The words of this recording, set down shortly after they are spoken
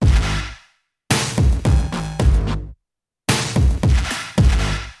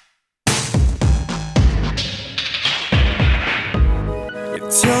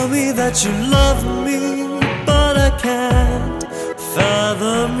that you love me, but I can't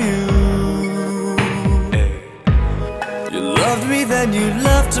fathom you. You loved me, then you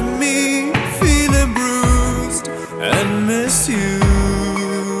left me, feeling bruised and misused.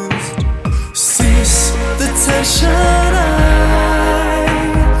 Cease the tension,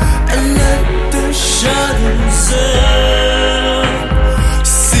 and let the shadows in.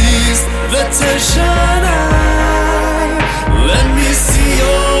 Cease the tension, let me see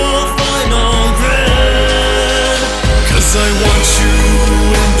your final grin. 'Cause I want you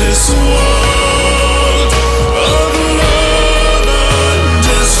in this world of love and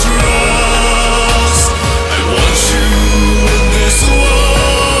distrust. I want you in this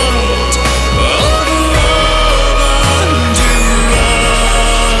world of love and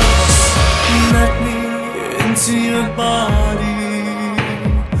duress. Let me into your body,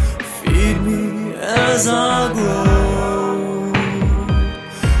 feed me as I grow.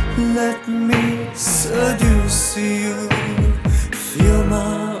 Let me seduce you, feel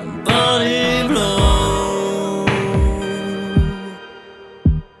my body blow.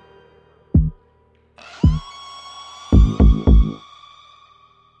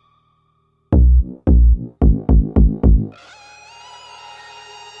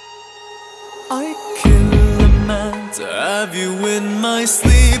 I kill a man to have you in my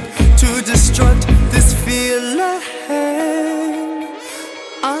sleep, to destruct this feeling.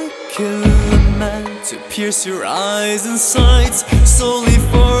 I kill a man to pierce your eyes and sights, solely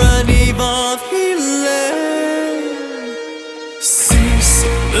for an eve of healing. Cease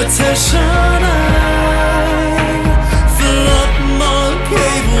the tension,